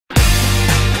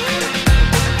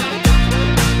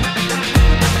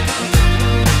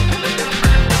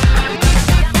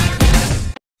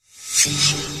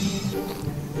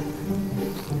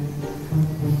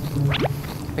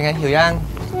เป็นไงหิวยัง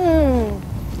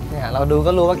เนี่ยเราดู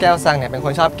ก็รู้ว่าแก้วซังเนี่ยเป็นค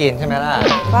นชอบกินใช่ไหมล่ะ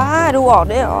บ้าดูออก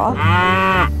ด้วยเหรอ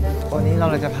วันนี้เรา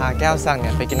เลยจะพาแก้วซังเ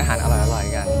นี่ยไปกินอาหารอร่อย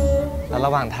ๆกันแล้วร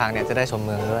ะหว่างทางเนี่ยจะได้ชมเ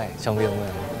มืองด้วยชมวิวเมื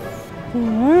อง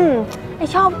ไอ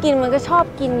ชอบกินมันก็ชอบ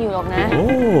กินอยู่หรอกนะ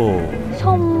ช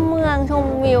มเมืองชม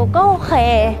วิวก็โอเค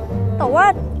แต่ว่า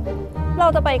เรา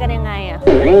จะไปกันยังไงอะ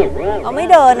เราไม่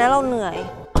เดินนะเราเหนื่อย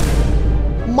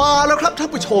มาแล้วครับท่าน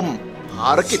ผู้ชมภา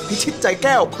รกิจพิชิตใจแ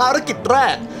ก้วภารกิจแร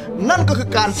กนั่นก็คือ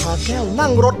การพาแก้วนั่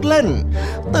งรถเล่น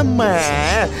แต่แหม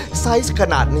ไซส์ข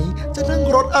นาดนี้จะนั่ง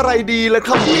รถอะไรดีล่ะค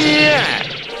รับเนี่ย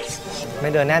ไม่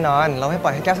เดินแน่นอนเราไม่ปล่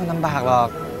อยให้แก้วซังลำบากหรอก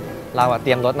เราเต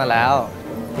รียมรถมาแล้ว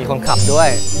มีคนขับด้วย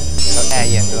แล้วแอร์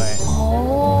เย็นด้วย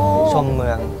ชมเมื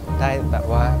องได้แบบ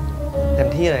ว่าเต็ม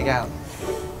ที่เลยแก้ว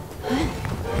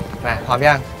มาพร้อม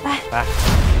ยังไป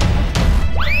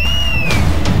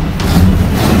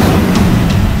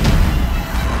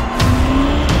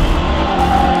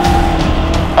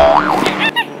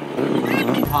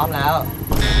พร้อมแล้ว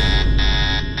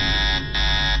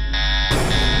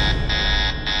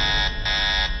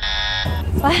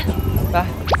ไป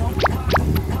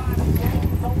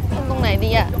ตรงไหนดี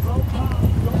อ่ะ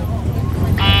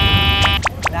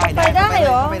ไปได้เห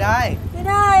รอไปได้ไม่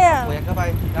ได้อ่ะโอ้ยเข้าไป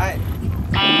ได้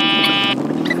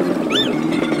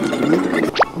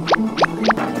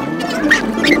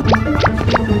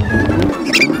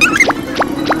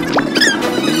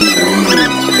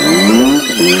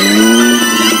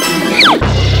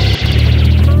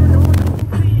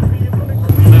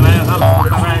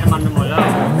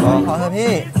ขอเถอะ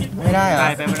พี่ไม่ได้เหรอ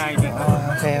ไปไม่ได้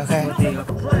โอเค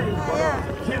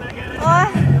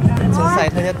สงสัย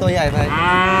เธอจะตัวใหญ่ไป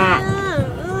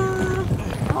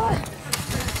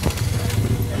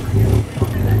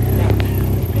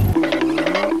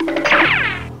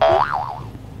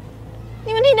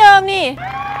นี่มันที่เดิมนี่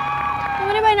ไ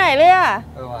ม่ได้ไปไหนเลยอ่ะ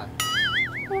ว่ะ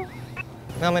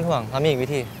ไม่ต้องเป็นห่วงเรามีอีกวิ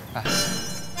ธีไป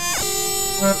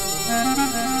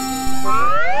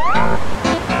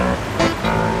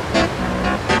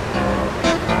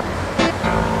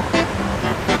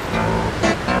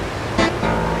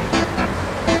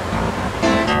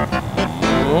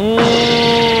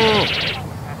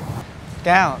แ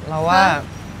ก้วเราว่า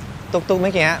ตุกเมื่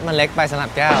อกี้มันเล็กไปสำหรับ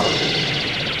แก้ว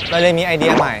เราเลยมีไอเดี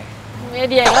ยใหม่มีไอ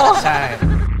เดียก็ใช่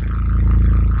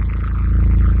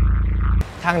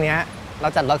ทางนี้เรา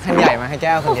จัดรถคันใหญ่มาให้แ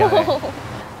ก้วคนเดียวเลย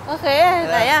โอเค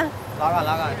ไหนอ่ะรอ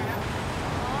ก่อน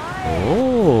โอ้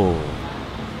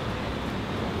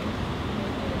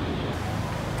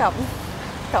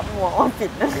กับหัวออนปิ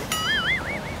ดนะ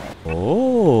โอ้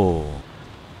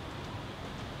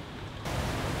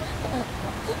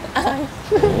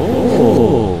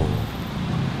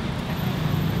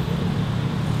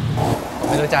ไ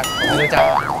ม่รู้จักเดี๋ยวเราไม่แ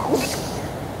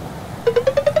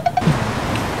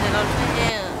ย่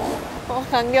เพราะ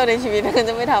ครั้งเดียวในชีวิตจ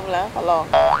ะไม่ทำแล้วขอลอง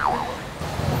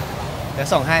เดี๋ยว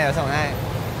ส่งให้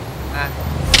อ่ะ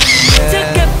จะ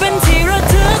เก็บเป็นที่ระ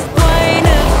ทึกไว้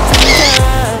นึกถึงเธ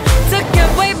อจะเก็บ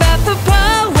ไว้แบบเพ้อ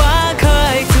ว่าเค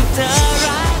ยถูกเธอ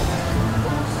รัก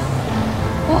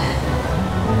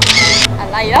อะ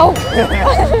ไรเล่า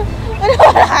ไม่ได้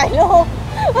ถ่ายรูป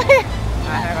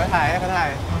ให้เขาถ่าย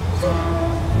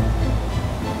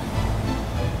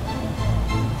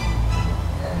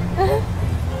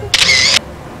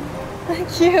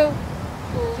คิว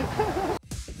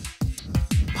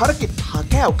ภารกิจพา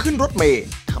แก้วขึ้นรถเมล์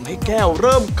ทำให้แก้วเ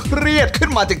ริ่มเครียดขึ้น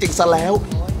มาจริงๆซะแล้ว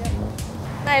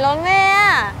ไหนรถเมล์อ่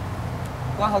ะ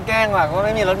ว่าเขาแกล้งว่ะว่าไ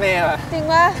ม่มีรถเมล์อ่ะจริง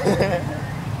ปะ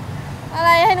อะไร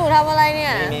ให้หนูทำอะไรเนี่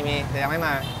ยมีแต่ยังไม่ม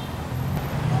า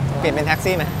เปลี่ยนเป็นแท็ก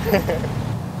ซี่ไหม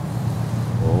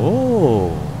โอ้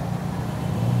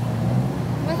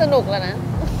ไม่สนุกแล้วนะ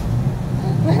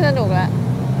ไม่สนุกแล้ว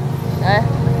เฮ้ย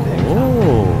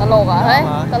ตลกอ่ะเฮ้ย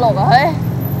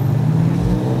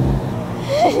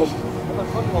มัน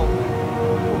โคตรงง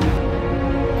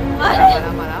มา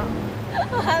แล้ว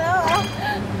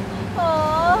โอ้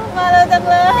มาเร็วจัง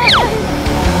เลย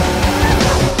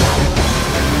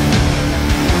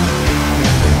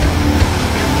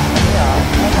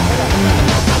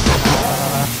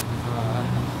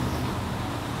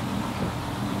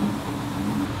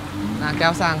แ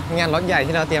ก้วซังงานรถใหญ่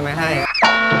ที่เราเตรียมไว้ให้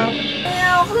ไม่เ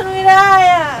อาขึ้นไม่ได้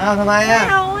อ่ะทำไมอ่ะ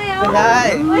ไม่ได้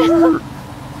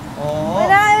โอ้ไม่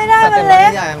ได้มันเล็ก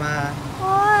ใหญ่มา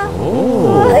โอ้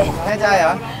แน่ใจเหร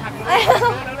อไ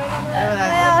ม่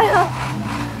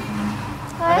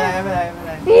เป็นไร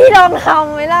พี่ลองท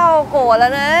ำไม่เล่าโกรธแล้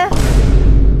วนะ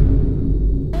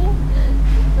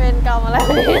เป็นกรรมอะไร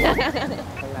นี่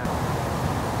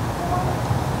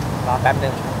รอแป๊บนึ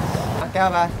งแก้ว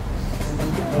มา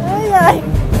เฮ้ยอะไร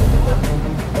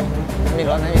มี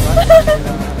รถใช่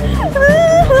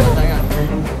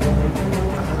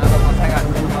กัน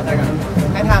ขอใช่กัน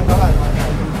ให้ทางเขาก่อน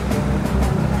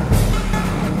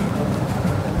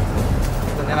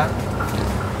ขึ้นได้ปะ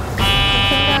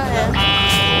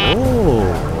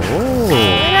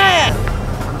ไม่ได้อะ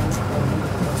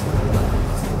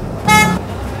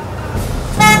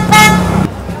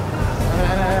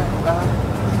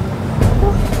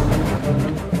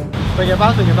เป็นไงบ้า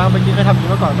งเมื่อกี้เคยทำอย่างนี้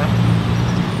มาก่อนไหม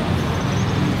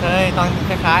เคยตอนค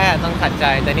ล้ายๆต้องขัดใจ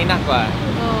แต่นี่หนักกว่า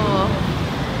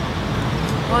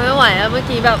ไม่ไหวอะเมื่อ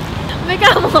กี้แบบไม่กล้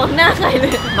ามองหน้าใครเล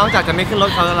ยนอกจากจะไม่ขึ้นรถ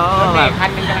เขาแล้วแบบคัน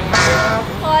นึงกำลังมา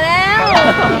พอแล้วไ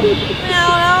ม่เอา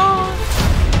แล้ว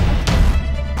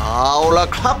เอาล่ะ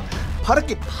ครับภาร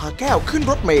กิจพาแก้วขึ้น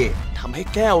รถเมล์ทำให้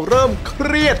แก้วเริ่มเค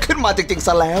รียดขึ้นมาจริงๆซ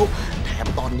ะแล้วแถม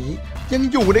ตอนนี้ยัง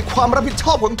อยู่ในความรับผิดช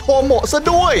อบของโทโมะซะ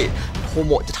ด้วยโทโ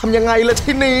มะจะทำยังไงล่ะ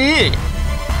ทีนี้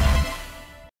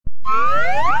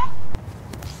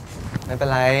ไม่เป็น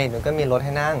ไรหนูก็มีรถใ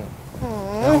ห้นั่ง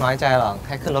ไม่ต้องน้อยใจหรอกแ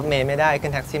ค่ขึ้นรถเมล์ไม่ได้ขึ้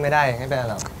นแท็กซี่ไม่ได้ไม่เป็นไร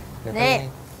หรอกนี่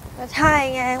ก็ใช่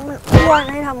ไงมันอ้วน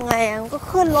ให้ทำไงมันก็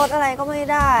ขึ้นรถอะไรก็ไม่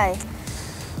ได้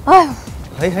เ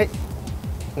ฮ้ย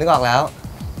นึกออกแล้ว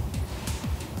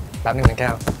แป๊บหนึ่งนะแก้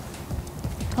ว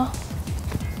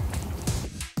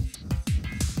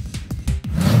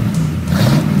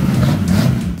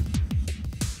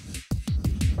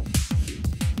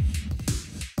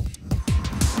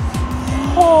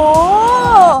โอ้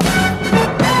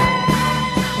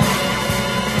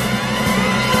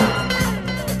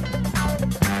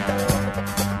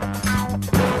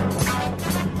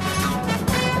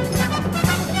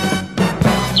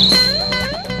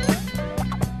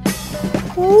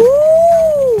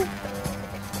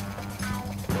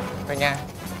เป็นไง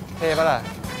เท่ปะล่ะ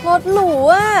รถหรู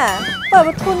อ่ะเปิดป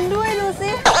ระทุนด้วยดู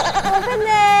สิรถเป็นแ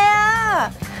นอ่ะ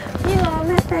พี่ล้อแ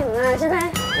ม่แต่งมาใช่ไหม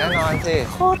แน่นอนสิ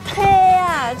โคตรเท่อ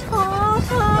ะชอบ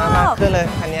มาขึ้นเลย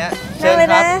คันนี้เชิญ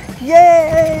ครับเย้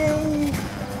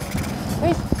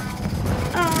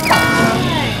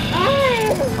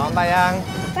พร้อมไปยัง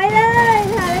ไปเลย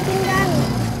หาอะไรกินกัน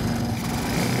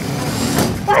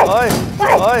เฮ้ย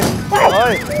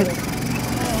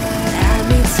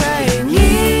มีเธออย่าง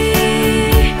นี้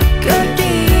ก็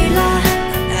ดีละ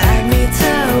มีเธ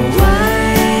อไว้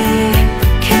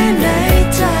แค่ใน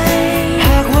ใจห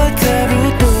ากว่าเธอรู้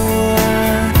ตัว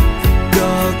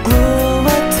ก็กลัว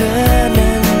ว่าเธอ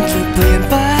นั้นจะเปลี่ยน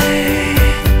ไป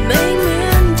ไม่เหมื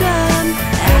อนเดิม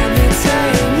มีเธอ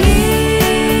อย่าง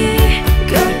นี้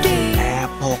ก็ดีแอบ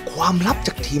บอกความลับจ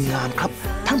ากทีมงานครับ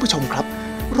ท่านผู้ชมครับ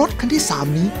รถคันที่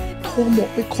3นี้โทโมะ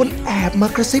เป็นคนแอบมา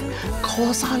กระซิบขอ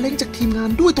ซาเล้งจากทีมงาน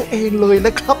ด้วยตัวเองเลยน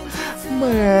ะครับแหม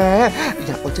อ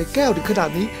ยากเอาใจแก้วถึงขนาด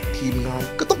นี้ทีมงาน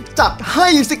ก็ต้องจัดให้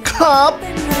สิครับ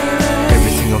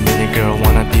Every single minute girl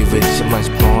wanna be with you much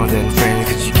more than friends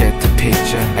cause you get the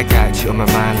picture I got you on my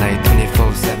mind like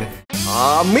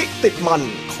 24/7มิติดมัน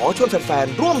ขอชวนแฟน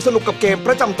ๆร่วมสนุกกับเกมป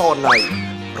ระจำตอนใน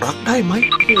รักได้ไหม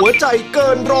หัวใจเกิ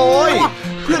นร้อย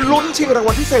เพื่อลุ้นชิงราง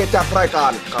วัลพิเศษจากรายกา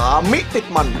รกามิติด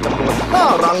มันจำนวน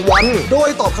5รางวัลโดย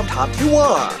ตอบคำถามที่ว่า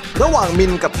ระหว่างมิ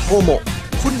นกับโทโมะ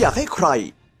คุณอยากให้ใคร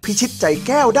พิชิตใจแ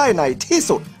ก้วได้ในที่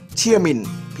สุดเชียร์มิน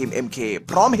พิมพ์ MK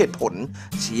พร้อมเหตุผล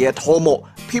เชียร์โทโมะ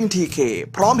พิมพ์ TK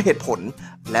พร้อมเหตุผล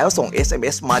แล้วส่ง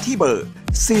SMS มาที่เบอร์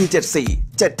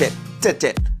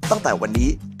 4747777 ตั้งแต่วันนี้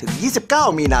ถึง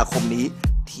 29 มีนาคมนี้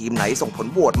ทีมไหนส่งผล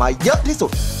โหวตมาเยอะที่สุ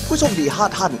ดผู้โชคดี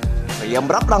5ท่านเตรียม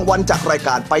รับรางวัลจากรายก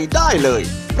ารไปได้เลย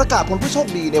ประกาศผลผู้โชค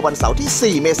ดีในวันเสาร์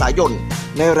ที่ 4 เมษายน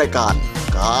ในรายการ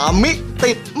กามิ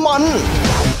ติดมัน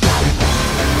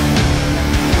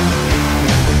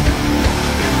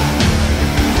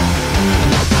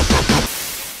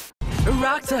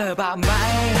รักเธอบ้างไหม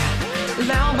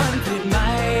แล้วมันผิดไหม